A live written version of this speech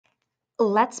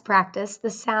let's practice the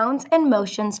sounds and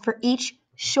motions for each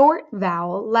short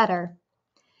vowel letter.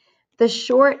 The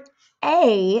short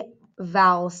A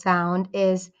vowel sound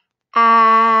is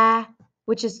A,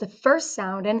 which is the first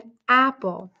sound in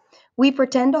apple. We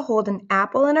pretend to hold an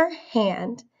apple in our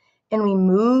hand and we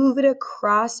move it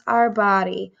across our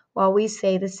body while we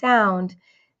say the sound.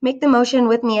 Make the motion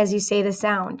with me as you say the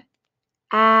sound.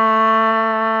 A.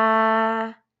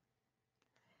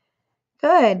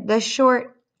 Good. The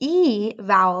short E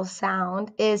vowel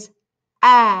sound is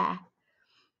A,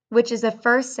 which is the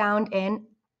first sound in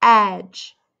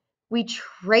edge. We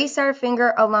trace our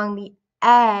finger along the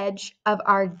edge of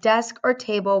our desk or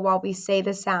table while we say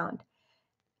the sound.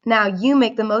 Now you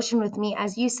make the motion with me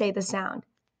as you say the sound.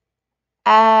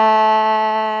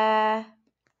 The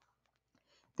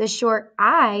short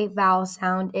I vowel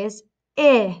sound is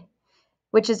I,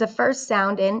 which is the first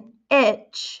sound in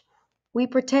itch. We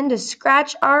pretend to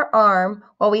scratch our arm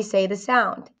while we say the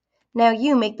sound. Now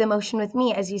you make the motion with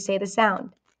me as you say the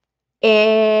sound.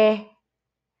 I.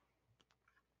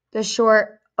 The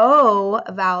short O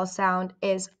vowel sound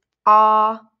is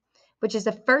aw, which is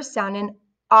the first sound in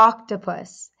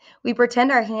octopus. We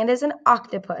pretend our hand is an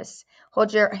octopus.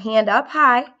 Hold your hand up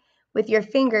high with your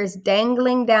fingers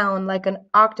dangling down like an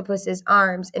octopus's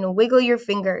arms and wiggle your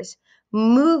fingers,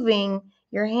 moving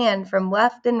your hand from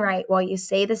left and right while you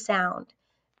say the sound.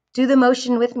 Do the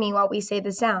motion with me while we say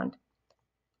the sound.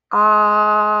 Ah.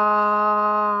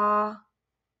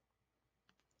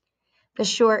 The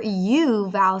short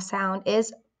U vowel sound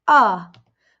is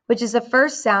which is the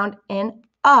first sound in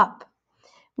up.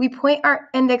 We point our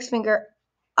index finger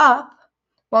up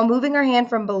while moving our hand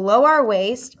from below our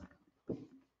waist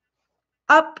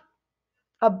up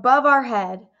above our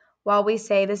head while we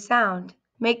say the sound.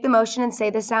 Make the motion and say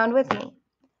the sound with me.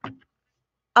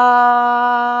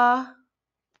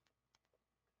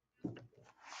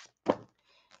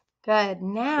 Good.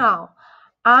 Now,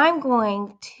 I'm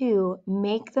going to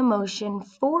make the motion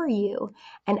for you,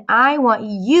 and I want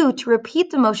you to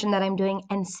repeat the motion that I'm doing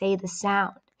and say the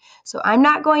sound. So I'm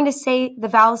not going to say the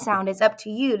vowel sound. It's up to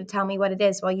you to tell me what it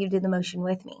is while you do the motion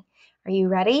with me. Are you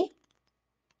ready?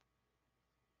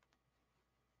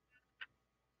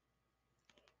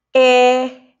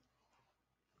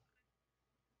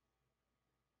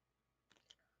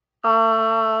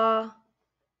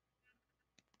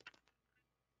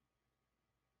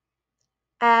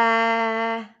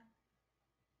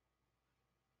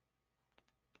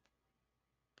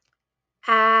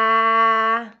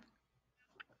 I,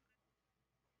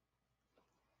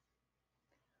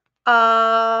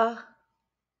 A,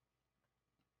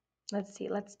 let's see,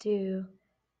 let's do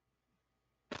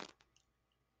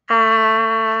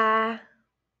A,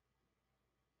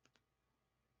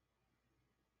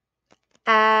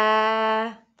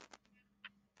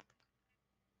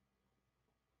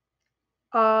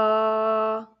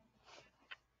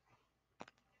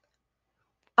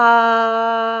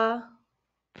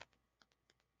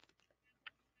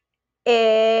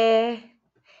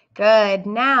 Good.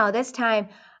 Now, this time,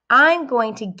 I'm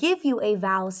going to give you a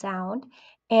vowel sound,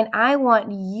 and I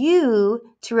want you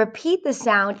to repeat the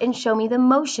sound and show me the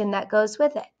motion that goes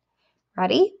with it.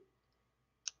 Ready?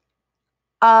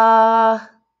 A,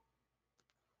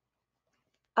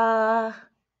 A,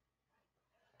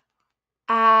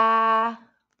 A,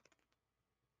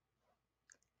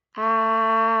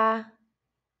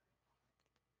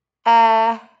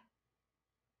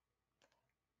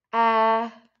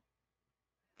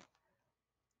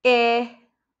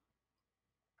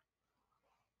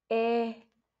 I,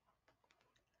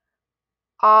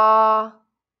 ah,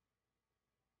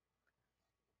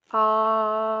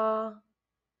 ah,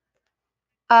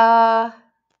 ah,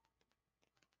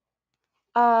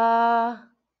 ah,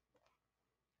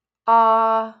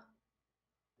 ah,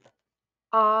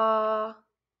 ah,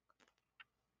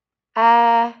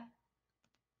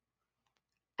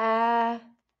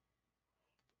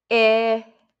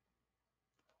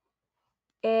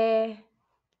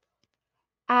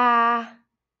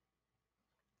 I,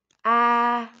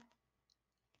 ah.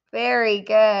 Very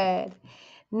good.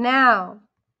 Now,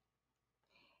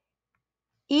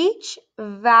 each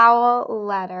vowel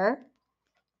letter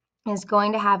is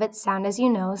going to have its sound, as you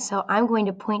know, so I'm going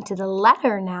to point to the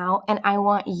letter now, and I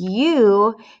want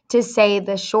you to say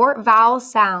the short vowel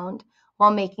sound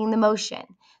while making the motion.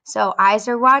 So eyes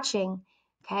are watching,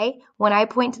 okay? When I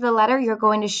point to the letter, you're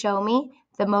going to show me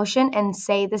the motion and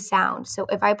say the sound. So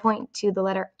if I point to the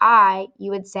letter I,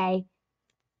 you would say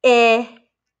I.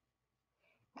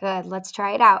 Good. Let's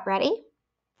try it out. Ready?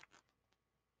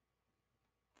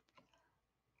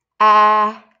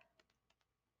 A,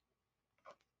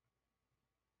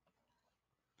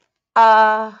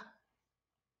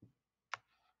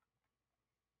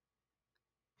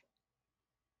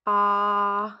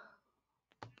 ah,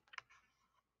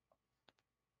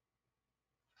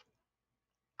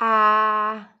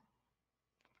 ah,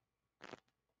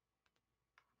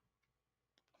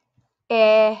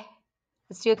 eh.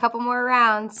 Let's do a couple more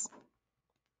rounds.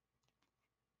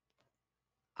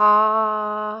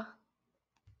 Ah,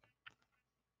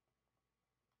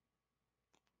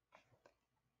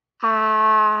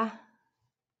 ah,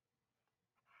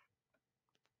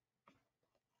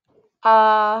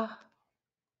 ah,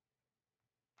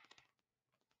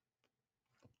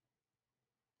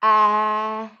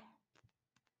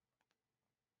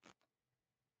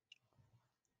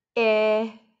 eh,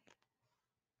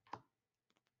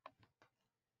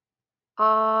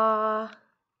 ah,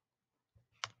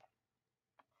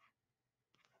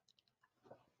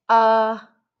 ah,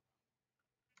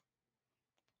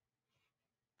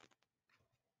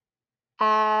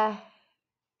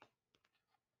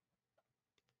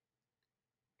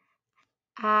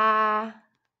 ah,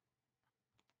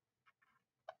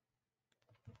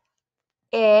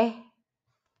 eh.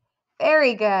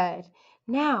 Very good.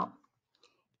 Now,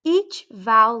 each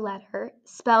vowel letter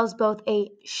spells both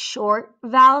a short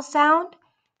vowel sound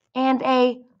and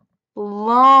a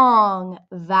long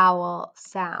vowel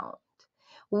sound.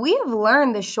 We have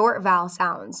learned the short vowel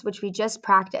sounds, which we just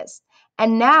practiced,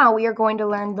 and now we are going to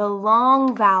learn the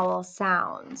long vowel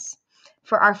sounds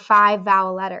for our 5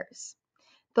 vowel letters.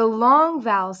 The long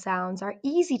vowel sounds are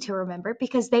easy to remember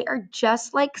because they are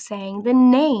just like saying the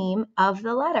name of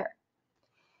the letter.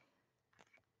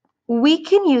 We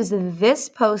can use this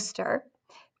poster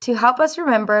to help us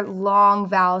remember long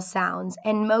vowel sounds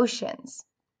and motions.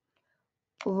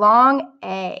 Long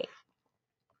A.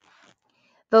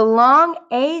 The long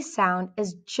A sound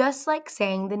is just like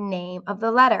saying the name of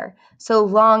the letter. So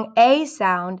long A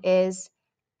sound is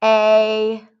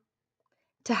A.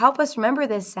 To help us remember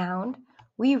this sound,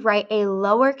 we write a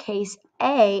lowercase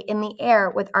a in the air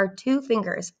with our 2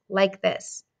 fingers, like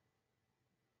this.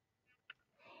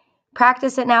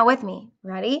 Practice it now with me.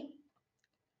 Ready?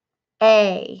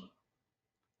 A.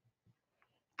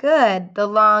 Good. The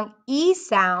long E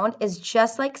sound is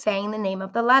just like saying the name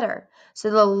of the letter.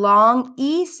 So the long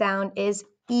E sound is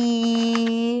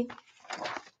E.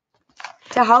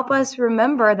 To help us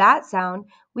remember that sound,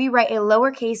 we write a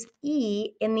lowercase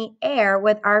e in the air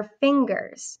with our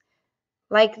fingers,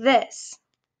 like this.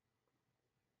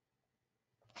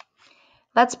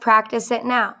 Let's practice it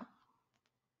now.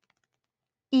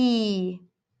 E.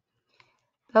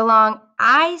 The long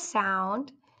I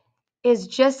sound is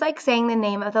just like saying the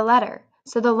name of the letter.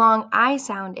 So the long I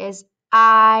sound is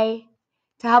I.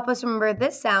 To help us remember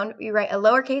this sound, we write a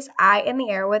lowercase I in the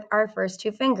air with our first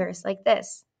 2 fingers, like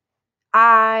this.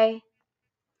 I.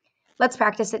 Let's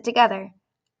practice it together.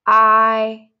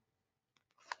 I.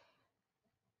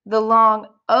 The long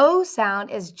O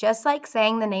sound is just like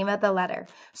saying the name of the letter.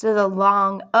 So the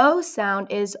long O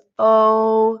sound is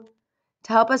O.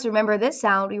 To help us remember this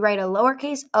sound, we write a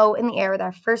lowercase o in the air with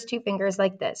our first 2 fingers,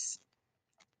 like this.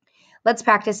 Let's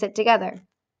practice it together.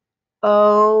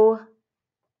 O.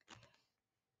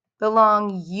 The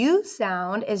long U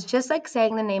sound is just like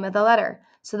saying the name of the letter.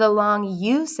 So the long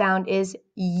U sound is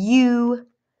U.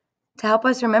 To help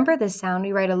us remember this sound,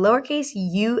 we write a lowercase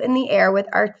u in the air with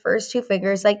our first 2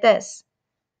 fingers, like this.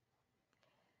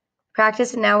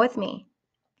 Practice it now with me.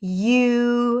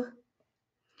 U.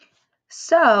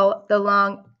 So the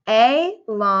long A,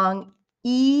 long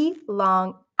E,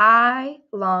 long I,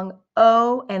 long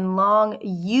O, and long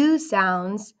U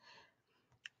sounds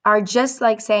are just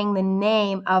like saying the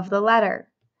name of the letter.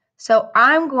 So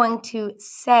I'm going to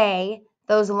say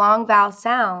those long vowel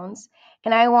sounds,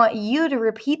 and I want you to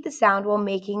repeat the sound while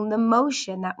making the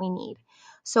motion that we need.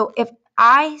 So if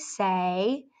I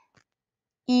say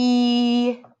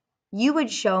E, you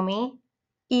would show me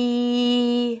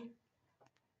E.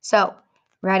 So,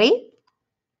 ready?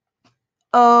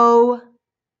 O,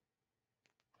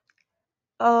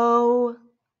 O,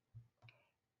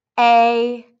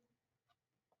 A,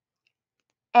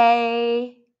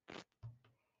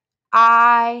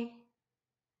 I,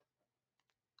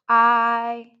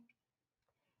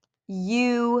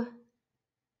 U.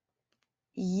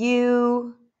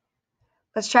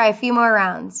 Let's try a few more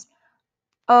rounds.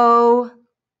 O,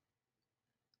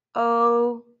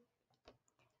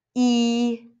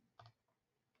 E.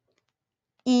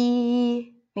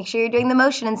 Make sure you're doing the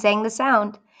motion and saying the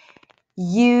sound.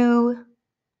 U,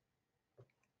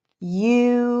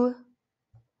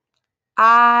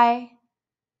 I,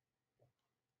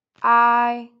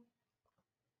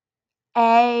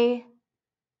 A.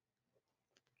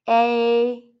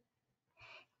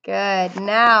 Good.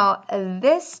 Now,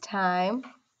 this time,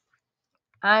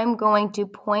 I'm going to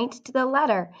point to the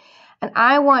letter, and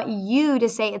I want you to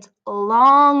say its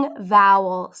long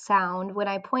vowel sound when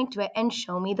I point to it and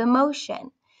show me the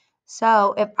motion.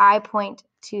 So if I point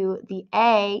to the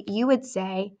A, you would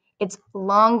say its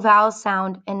long vowel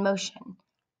sound and motion.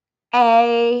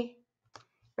 A.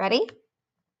 Ready?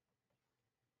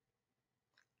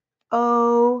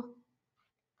 O.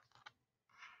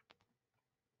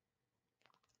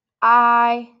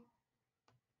 I.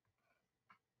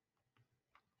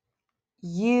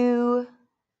 U.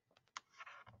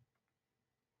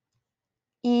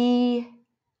 E.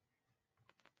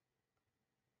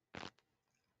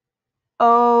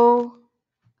 O.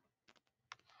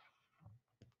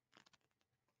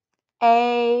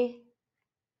 A.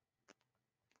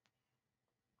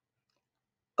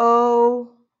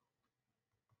 O.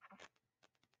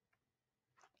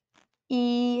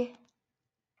 E.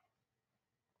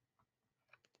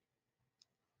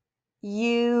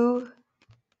 U.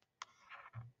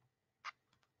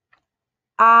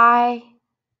 I.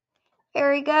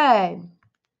 Very good.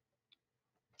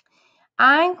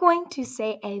 I'm going to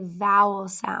say a vowel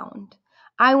sound.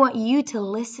 I want you to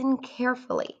listen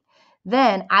carefully.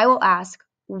 Then I will ask,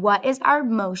 what is our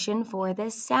motion for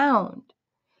this sound?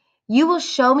 You will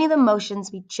show me the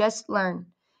motions we just learned.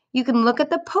 You can look at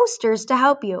the posters to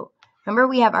help you. Remember,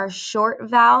 we have our short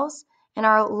vowels and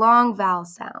our long vowel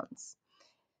sounds.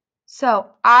 So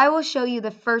I will show you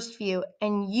the first few,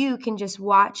 and you can just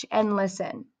watch and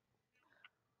listen.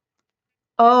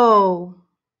 O.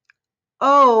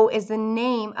 O is the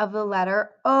name of the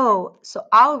letter O. So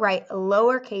I'll write a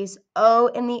lowercase o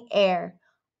in the air.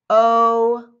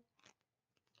 O.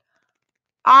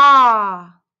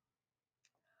 Ah.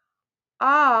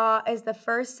 Ah is the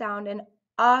first sound in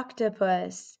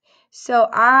octopus. So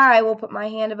I will put my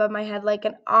hand above my head like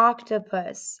an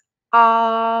octopus.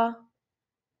 Ah.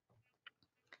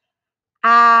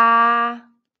 Ah.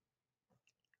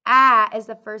 Ah is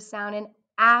the first sound in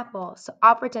apple. So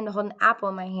I'll pretend to hold an apple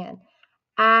in my hand.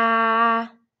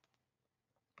 Ah.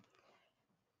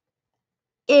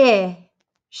 I.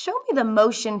 Show me the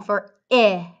motion for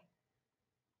I.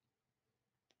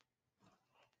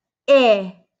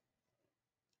 I.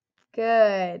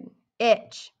 Good.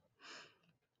 Itch.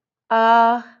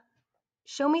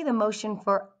 Show me the motion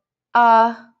for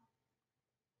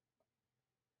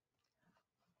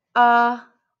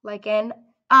like in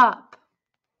up.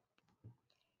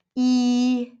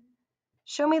 E.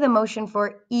 Show me the motion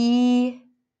for E.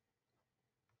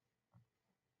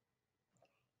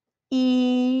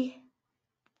 E.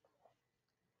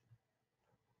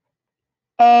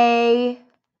 A.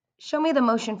 Show me the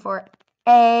motion for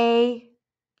A.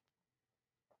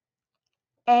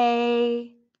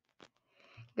 A.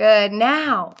 Good.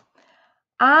 Now,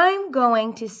 I'm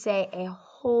going to say a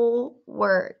whole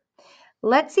word.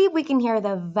 Let's see if we can hear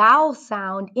the vowel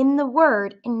sound in the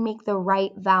word and make the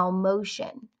right vowel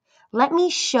motion. Let me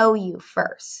show you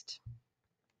first.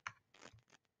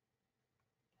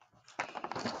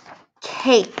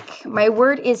 Cake. My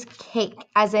word is cake,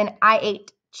 as in I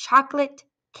ate chocolate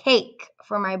cake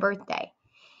for my birthday.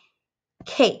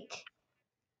 Cake.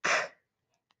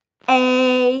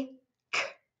 K-A-K.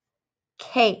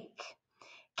 Cake.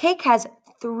 Cake has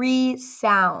 3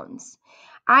 sounds.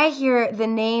 I hear the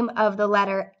name of the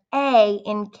letter A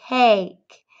in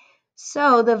cake.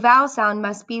 So the vowel sound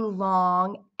must be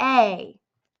long A.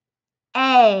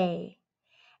 A.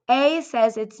 A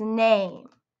says its name.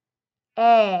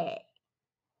 A.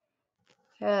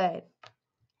 Good.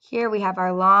 Here we have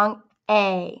our long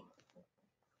A.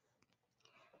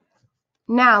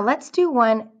 Now let's do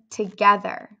one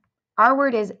together. Our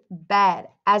word is bed,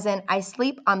 as in I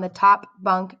sleep on the top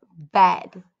bunk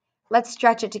bed. Let's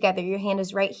stretch it together. Your hand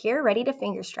is right here, ready to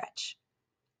finger stretch.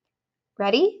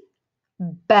 Ready?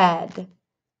 Bed.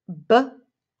 B-A-D.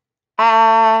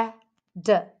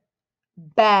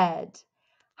 Bed.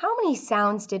 How many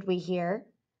sounds did we hear?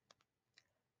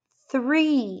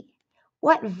 3.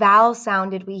 What vowel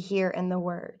sound did we hear in the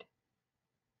word?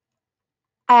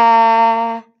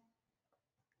 A.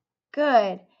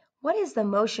 Good. What is the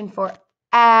motion for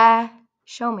A?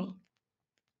 Show me.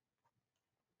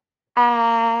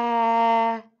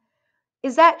 A.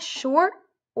 Is that short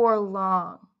or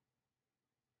long?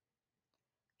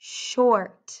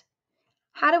 Short.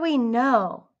 How do we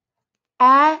know?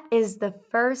 A is the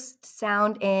first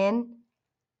sound in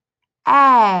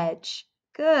edge.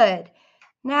 Good.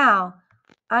 Now,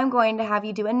 I'm going to have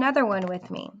you do another one with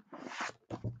me.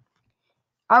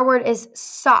 Our word is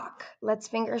sock. Let's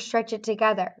finger stretch it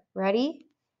together. Ready?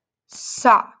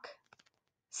 Sock.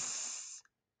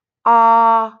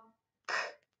 S-A-K.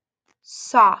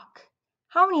 Sock.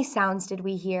 How many sounds did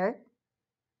we hear?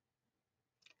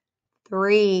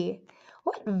 3.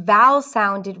 What vowel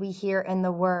sound did we hear in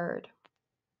the word?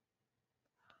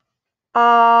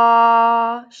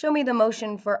 Ah. Show me the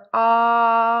motion for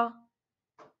ah.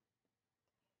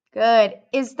 Good.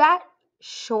 Is that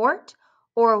short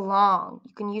or long?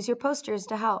 You can use your posters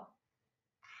to help.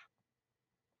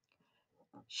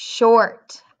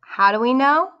 Short. How do we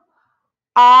know?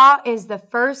 Ah is the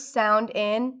first sound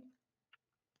in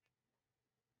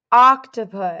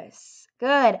octopus.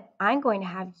 Good. I'm going to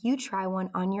have you try one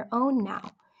on your own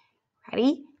now.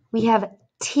 Ready? We have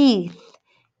teeth.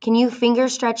 Can you finger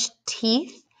stretch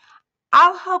teeth?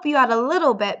 I'll help you out a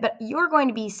little bit, but you're going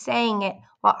to be saying it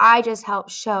while I just help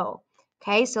show.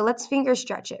 Okay, so let's finger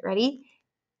stretch it. Ready?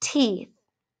 Teeth.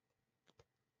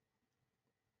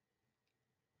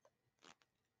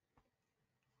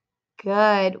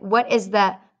 Good. What is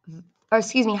the, or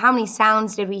excuse me, how many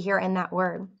sounds did we hear in that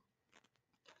word?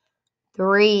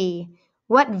 3.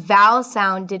 What vowel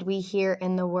sound did we hear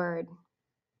in the word?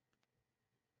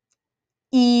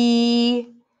 E.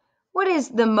 What is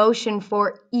the motion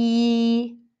for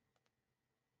E?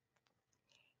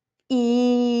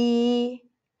 E.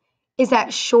 Is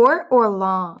that short or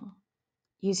long?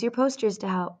 Use your posters to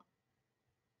help.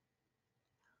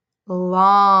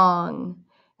 Long.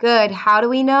 Good. How do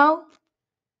we know?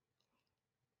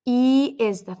 E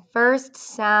is the first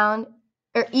sound,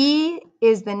 or E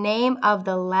is the name of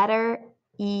the letter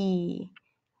E.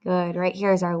 Good. Right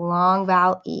here is our long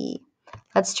vowel E.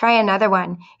 Let's try another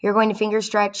one. You're going to finger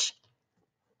stretch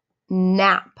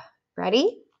nap.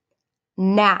 Ready?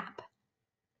 Nap.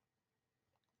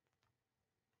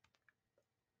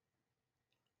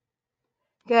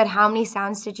 Good. How many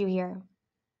sounds did you hear?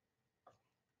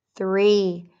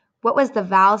 3. What was the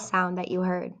vowel sound that you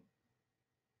heard?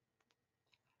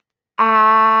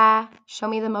 Ah. Show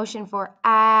me the motion for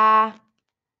ah.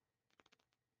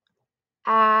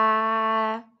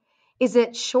 Ah. Is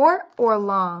it short or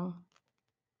long?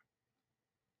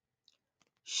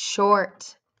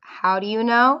 Short. How do you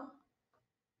know?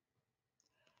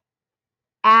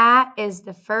 Ah is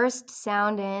the first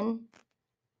sound in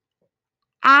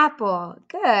apple.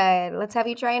 Good. Let's have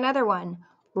you try another one.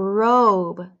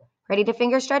 Robe. Ready to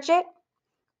finger stretch it?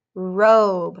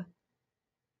 Robe.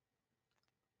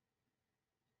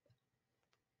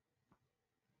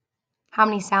 How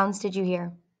many sounds did you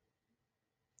hear?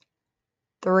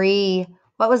 3.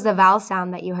 What was the vowel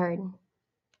sound that you heard?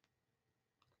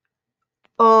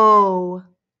 O.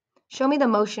 Show me the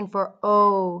motion for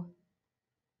O.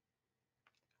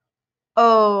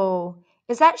 O.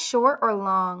 Is that short or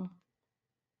long?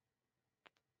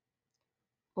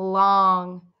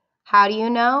 Long. How do you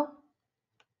know?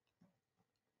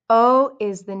 O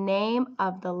is the name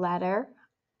of the letter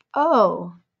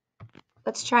O.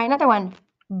 Let's try another one.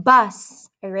 Bus.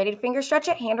 Are you ready to finger stretch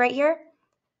it? Hand right here.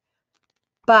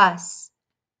 Bus.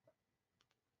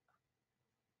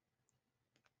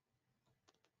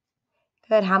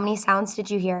 Good. How many sounds did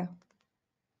you hear?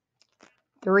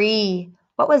 3.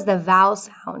 What was the vowel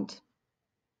sound?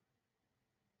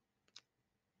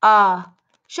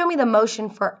 Show me the motion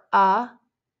for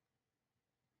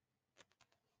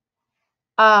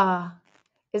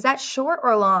Is that short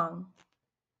or long?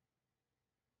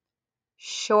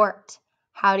 Short.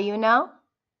 How do you know?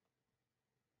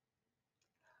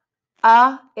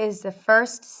 Is the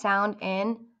first sound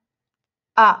in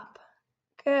up.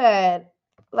 Good.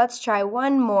 Let's try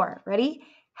one more. Ready?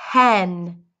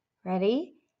 Hen.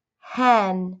 Ready?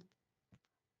 Hen.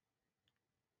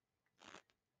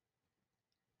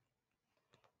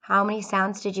 How many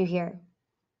sounds did you hear?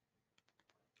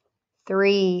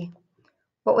 3.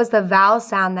 What was the vowel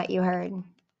sound that you heard?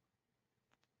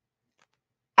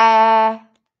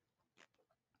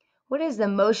 What is the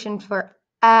motion for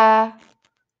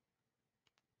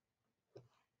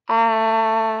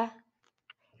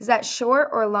Is that short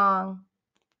or long?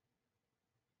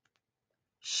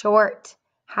 Short.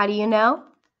 How do you know?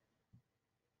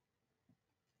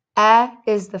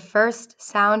 Is the first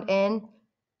sound in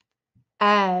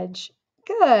edge.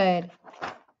 Good.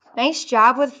 Nice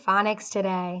job with phonics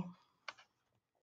today.